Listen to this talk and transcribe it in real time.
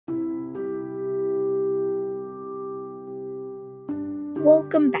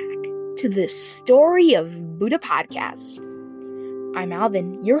Welcome back to the Story of Buddha podcast. I'm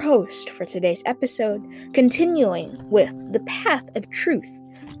Alvin, your host for today's episode, continuing with The Path of Truth,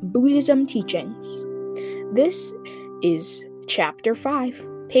 Buddhism Teachings. This is Chapter 5,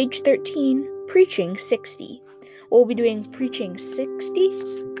 page 13, Preaching 60. We'll be doing Preaching 60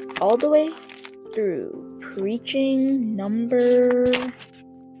 all the way through Preaching number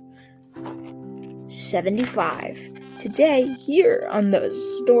 75. Today, here on the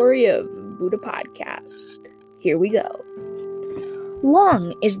Story of Buddha podcast. Here we go.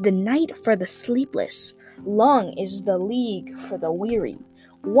 Long is the night for the sleepless, long is the league for the weary.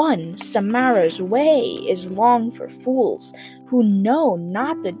 One Samara's way is long for fools who know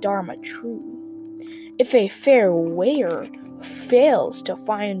not the Dharma true. If a fair wayer fails to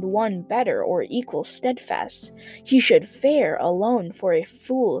find one better or equal steadfast, he should fare alone, for a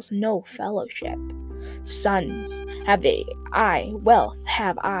fool's no fellowship. Sons have I, wealth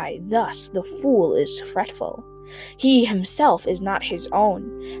have I, thus the fool is fretful. He himself is not his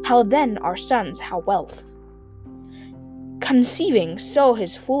own, how then are sons, how wealth? Conceiving so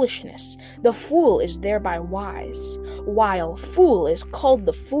his foolishness, the fool is thereby wise, while fool is called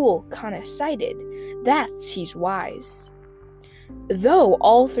the fool conceited, that's he's wise. Though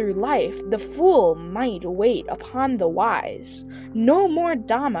all through life the fool might wait upon the wise, no more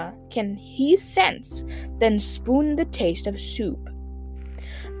Dhamma can he sense than spoon the taste of soup.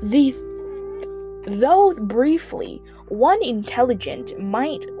 Though briefly one intelligent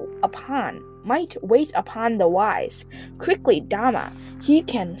might wait upon the wise, quickly Dhamma he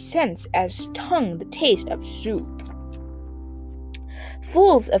can sense as tongue the taste of soup.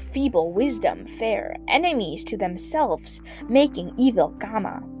 Fools of feeble wisdom fare, enemies to themselves, making evil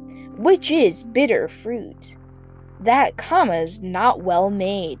kamma, which is bitter fruit. That kamma's not well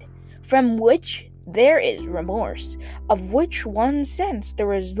made, from which there is remorse, of which one sense the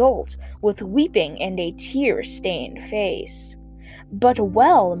result with weeping and a tear-stained face. But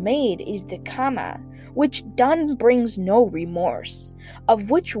well made is the kamma, which done brings no remorse, of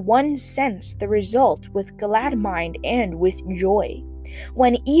which one sense the result with glad mind and with joy.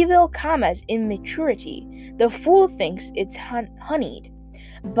 When evil kamma's in maturity, the fool thinks it's honeyed.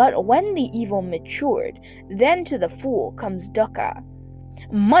 But when the evil matured, then to the fool comes dukkha.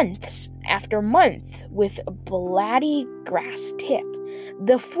 Months after month, with bladdy grass tip,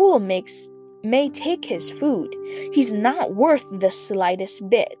 the fool may take his food. He's not worth the slightest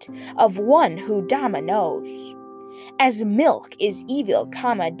bit of one who Dhamma knows. As milk is evil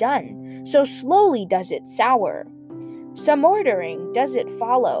kamma done, so slowly does it sour. Some ordering does it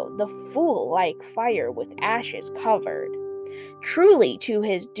follow, the fool like fire with ashes covered. Truly to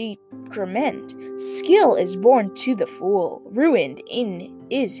his detriment, skill is born to the fool, ruined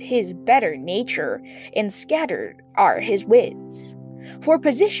is his better nature, and scattered are his wits. For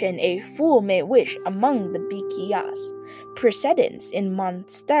position a fool may wish among the bhikkhus, precedence in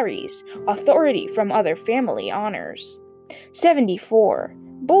monasteries, authority from other family honors. 74.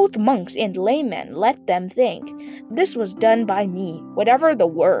 Both monks and laymen let them think, this was done by me, whatever the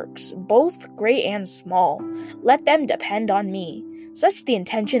works, both great and small, let them depend on me. Such the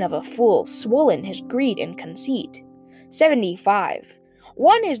intention of a fool, swollen his greed and conceit. 75.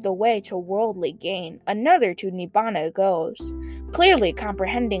 One is the way to worldly gain, another to nibbana goes. Clearly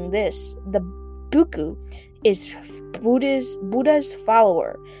comprehending this, the bhikkhu is Buddha's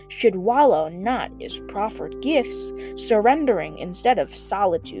follower, should wallow not his proffered gifts, surrendering instead of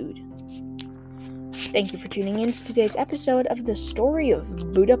solitude. Thank you for tuning in to today's episode of the Story of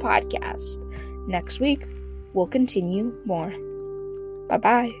Buddha podcast. Next week, we'll continue more.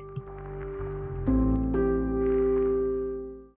 Bye-bye.